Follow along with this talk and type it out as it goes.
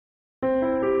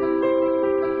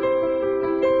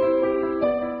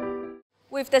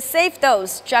With the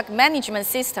SafeDose Drug Management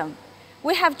System,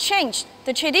 we have changed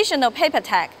the traditional paper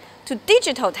tag to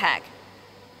digital tag.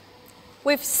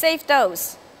 With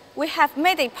SafeDose, we have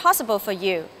made it possible for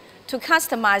you to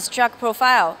customize drug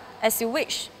profile as you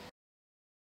wish.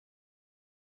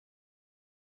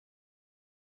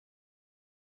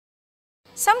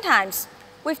 Sometimes,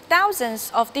 with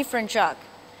thousands of different drugs,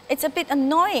 it's a bit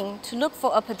annoying to look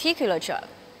for a particular drug.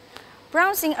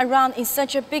 Browsing around in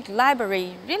such a big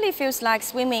library really feels like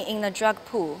swimming in a drug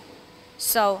pool.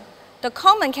 So, the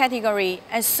common category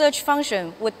and search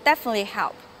function would definitely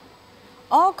help.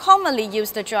 All commonly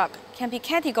used drugs can be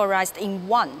categorized in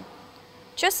one,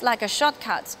 just like a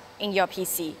shortcut in your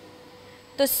PC.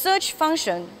 The search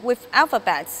function with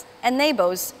alphabets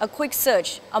enables a quick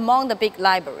search among the big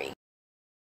library.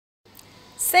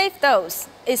 SafeDose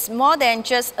is more than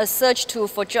just a search tool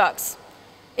for drugs.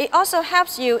 It also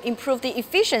helps you improve the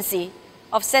efficiency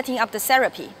of setting up the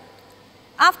therapy.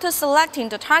 After selecting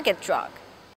the target drug,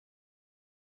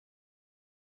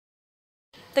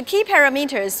 the key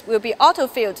parameters will be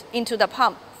auto-filled into the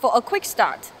pump for a quick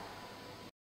start.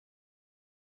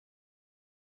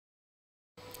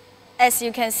 As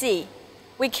you can see,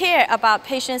 we care about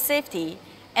patient safety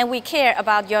and we care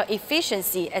about your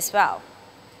efficiency as well.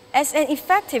 As an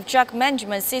effective drug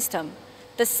management system,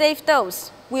 the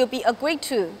SafeDose will be a great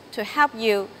tool to help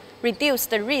you reduce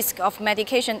the risk of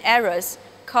medication errors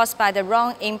caused by the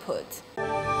wrong input.